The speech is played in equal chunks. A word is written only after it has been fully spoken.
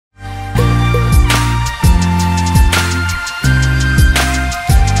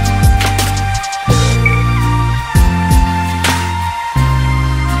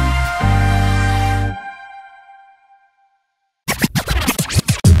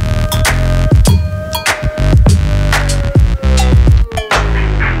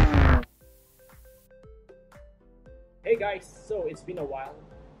it's been a while,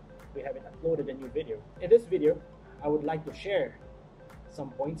 we haven't uploaded a new video. In this video, I would like to share some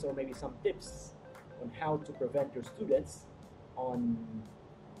points or maybe some tips on how to prevent your students on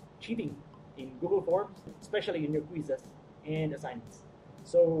cheating in Google Forms, especially in your quizzes and assignments.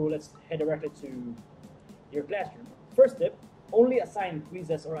 So let's head directly to your classroom. First tip, only assign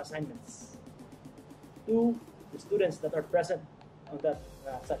quizzes or assignments to the students that are present on that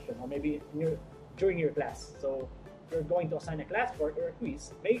session, or maybe during your class. So if you're going to assign a classwork or a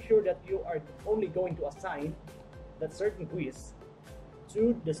quiz, make sure that you are only going to assign that certain quiz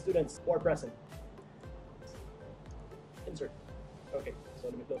to the students who are present. Insert. Okay, so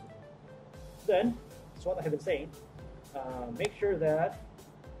let me close it. Then, that's what I have been saying. Make sure that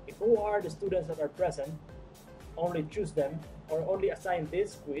who are the students that are present, only choose them or only assign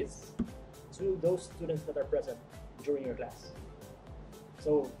this quiz to those students that are present during your class.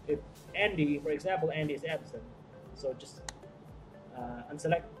 So if Andy, for example, Andy is absent, so just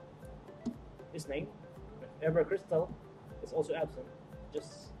unselect his name. If ever Crystal is also absent,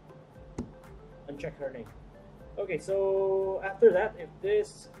 just uncheck her name. Okay, so after that, if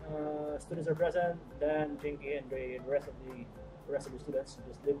these students are present, then Jinky and the rest of the students,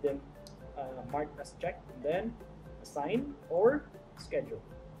 just leave them marked as checked, and then assign or schedule.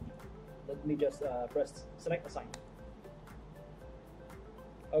 Let me just press select assign.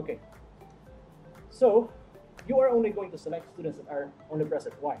 Okay, so you are only going to select students that are only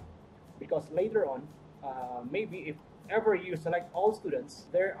present. Why? Because later on, maybe if ever you select all students,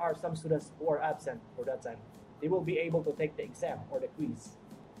 there are some students who are absent for that time. They will be able to take the exam or the quiz.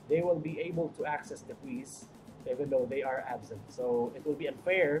 They will be able to access the quiz even though they are absent. So it will be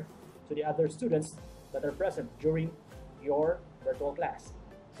unfair to the other students that are present during your virtual class.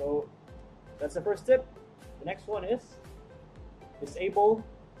 So that's the first tip. The next one is disable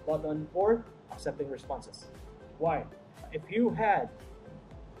button for accepting responses. Why? If you had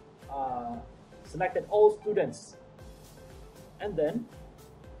selected all students and then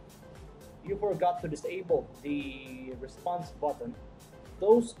you forgot to disable the response button,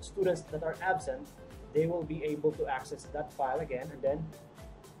 those students that are absent, they will be able to access that file again, and then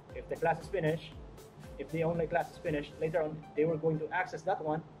if the class is finished, if the online class is finished, later on they were going to access that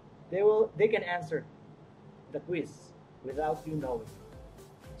one, they can answer the quiz without you knowing.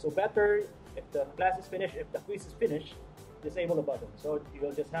 So better, if the class is finished, if the quiz is finished, disable the button. So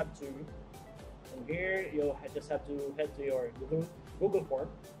you'll just have to, from here, you'll just have to head to your Google form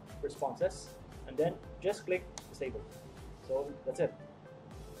responses and then just click disable. So that's it,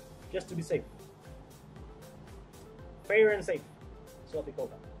 just to be safe. Fair and safe, that's what we call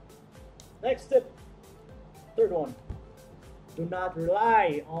that. Next tip, third one, do not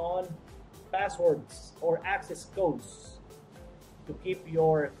rely on passwords or access codes to keep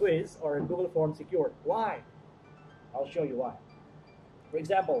your quiz or Google form secure. Why? I'll show you why. For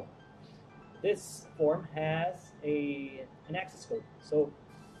example, this form has an access code. So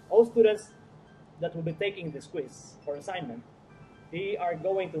all students that will be taking this quiz or assignment, they are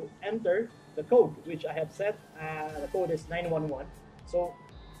going to enter the code which I have set. The code is 911. So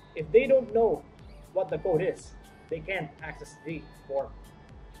if they don't know what the code is, they can't access the form.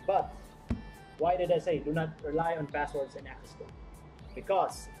 But why did I say do not rely on passwords and access code?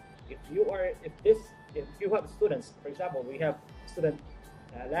 Because if you have students, for example, we have a student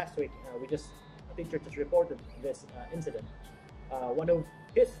last week, a teacher just reported this incident. One of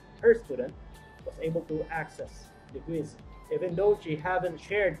her student was able to access the quiz even though she haven't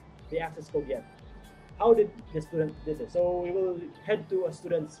shared the access code yet. How did the student did it? So we will head to a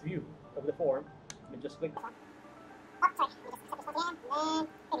student's view of the form. Let me just click.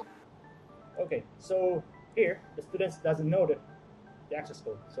 Okay, so here the student doesn't know the access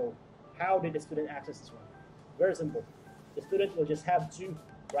code. So how did the student access this one? Very simple. The student will just have to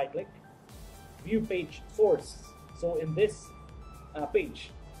right click, view page source. So in this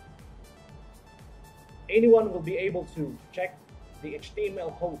page, anyone will be able to check the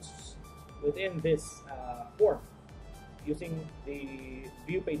HTML hosts within this form using the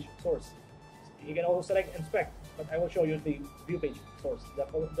view page source. You can also select inspect, but I will show you the view page source.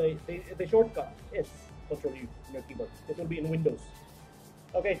 The shortcut is Ctrl U in your keyboard. It will be in Windows.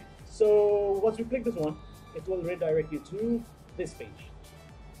 Okay, so once you click this one, it will redirect you to this page.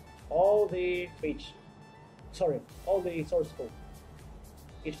 All the source code,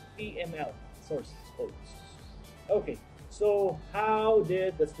 HTML source codes. Okay, so how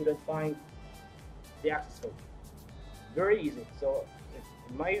did the student find the access code? Very easy. So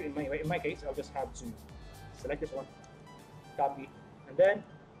in my case, I'll just have to select this one, copy, and then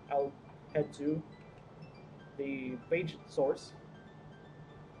I'll head to the page source,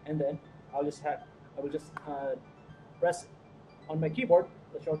 and then I will just press on my keyboard,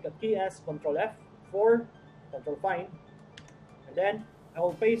 the shortcut key is Control F for Control Find, and then I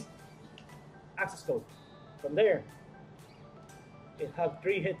will paste access code. From there, it have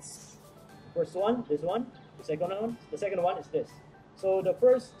 3 hits. The first one, this one. The second one is this. So the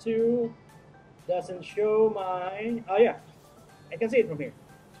first 2 doesn't show my. Oh yeah, I can see it from here.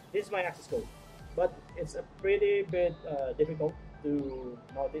 This is my access code, but it's a pretty bit difficult to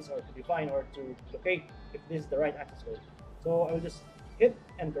notice or to define or to locate if this is the right access code. So I will just hit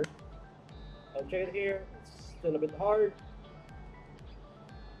enter. I'll check it here. It's still a bit hard,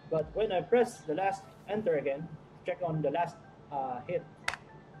 but when I press the last enter again, check on the last hit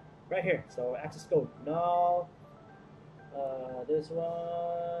right here. So access code null. This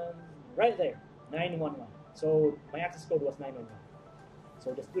one right there, 911. So my access code was 911.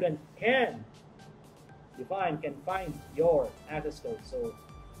 So the student can find your access code. So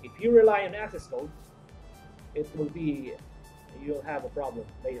if you rely on access code, you'll have a problem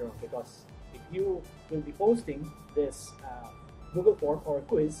later on, because if you will be posting this Google form or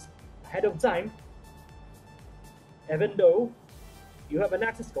quiz ahead of time, even though you have an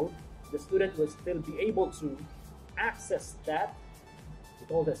access code, the student will still be able to access that, we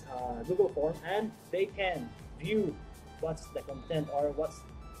call this Google form, and they can view what's the content or what's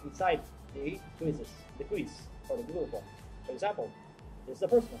inside the quiz or the Google form. For example, this is the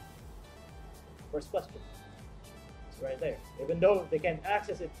first one. First question. It's right there. Even though they can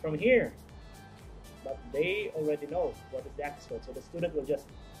access it from here, but they already know what is the access code. So the student will just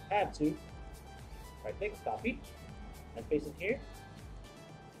have to right click, copy, and paste it here.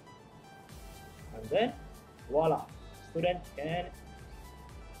 And then voila, student can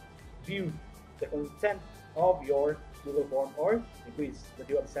view the content of your Google form or the quiz that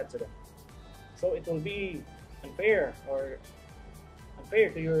you have set to them. So it will be unfair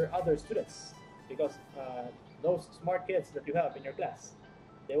to your other students, because those smart kids that you have in your class,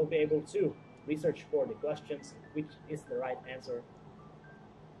 they will be able to research for the questions which is the right answer,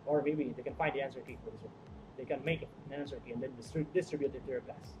 or maybe they can find the answer key for this one. They can make an answer key and then distribute it to your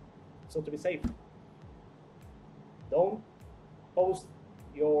class. So to be safe, don't post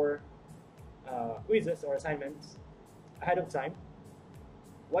your quizzes or assignments ahead of time.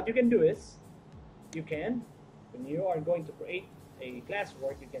 What you can do is, when you are going to create a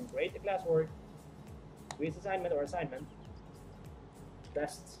classwork, you can create a classwork, quiz assignment or assignment,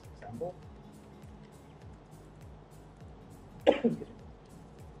 test sample. I'm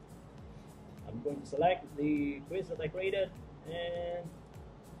going to select the quiz that I created, and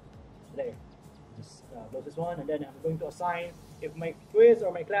there. Just close this one, and then I'm going to assign, if my quiz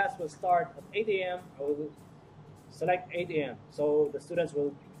or my class will start at 8 a.m., I will select 8 a.m. So the students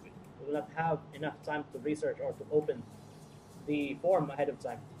will not have enough time to research or to open the form ahead of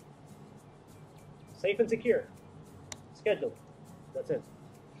time. Safe and secure. Schedule. That's it.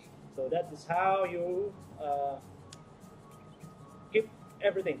 So that is how you keep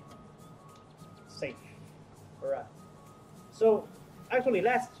everything safe. Alright. So actually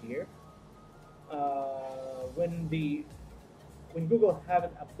last year, when Google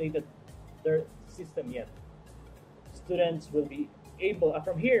haven't updated their system yet, students will be able,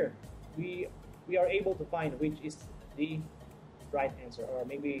 from here we are able to find which is the right answer, or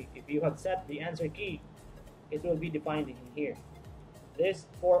maybe if you have set the answer key, it will be defined in here. There's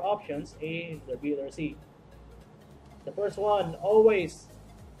 4 options, A, B, or C. The first one always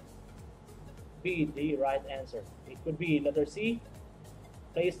be the right answer. It could be letter C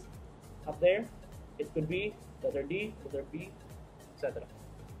placed up there, it could be letter D, letter B, etc.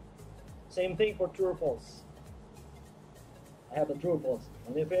 Same thing for true or false. I have the true or false,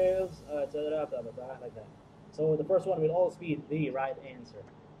 only fails, etc. Blah, blah, blah, like that. So the first one will always be the right answer.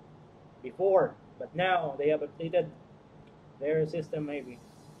 Before, but now they have updated their system. Maybe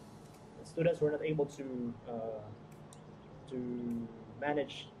the students were not able to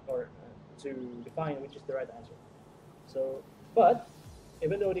manage or to define which is the right answer. So, but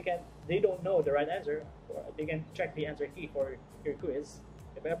even though they don't know the right answer, they can check the answer key for your quiz.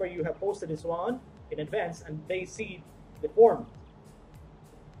 If ever you have posted this one in advance and they see the form,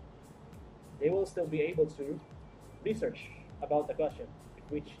 they will still be able to research about the question,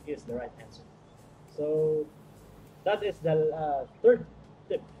 which is the right answer. So that is the third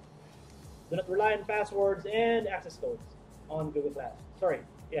tip. Do not rely on passwords and access codes on Google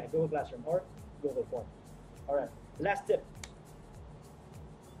Classroom or Google Form. Alright, last tip.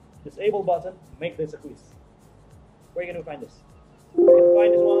 Disable button, make this a quiz. Where are you going to find this? You can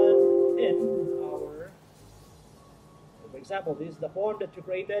find this one in our, for example, this is the form that you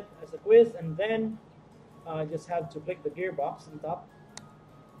created as a quiz, and then just have to click the gearbox on top.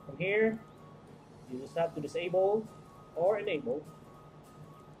 From here, you just have to disable or enable.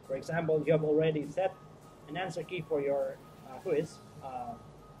 For example, you have already set an answer key for your quiz,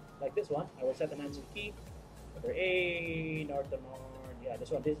 like this one. I will set an answer key, letter A, north to north. Yeah,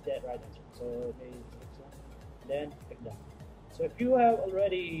 this one, this is the right answer. So this one, then click done. So if you have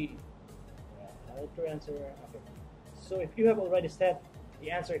already, to answer, okay. So if you have already set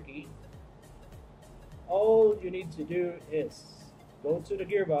the answer key, all you need to do is go to the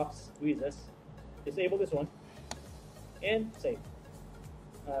gearbox quizzes, disable this one, and save.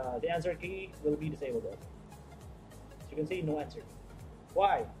 The answer key will be disabled. As you can see, no answer key.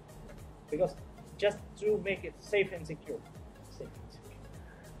 Why? Because just to make it safe and secure.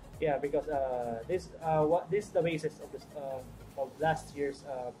 Yeah, because this is the basis of this of last year's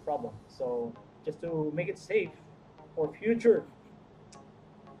problem. So just to make it safe for future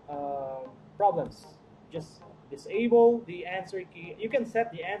problems, just disable the answer key. You can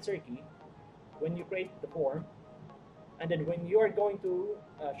set the answer key when you create the form, and then when you are going to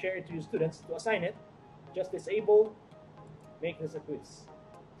share it to your students to assign it, just disable, make this a quiz.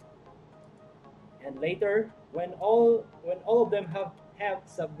 And later, when all of them have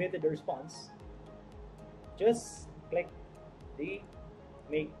submitted the response, just click the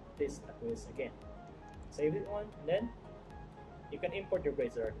make this a quiz again. Save it one, and then you can import your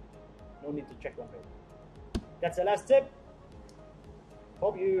grades already. No need to check one grade. That's the last tip.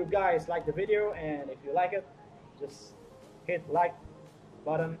 Hope you guys like the video, and if you like it, just hit like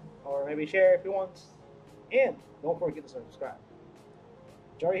button or maybe share if you want. And don't forget to subscribe.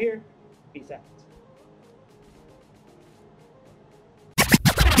 Jory here. Peace out.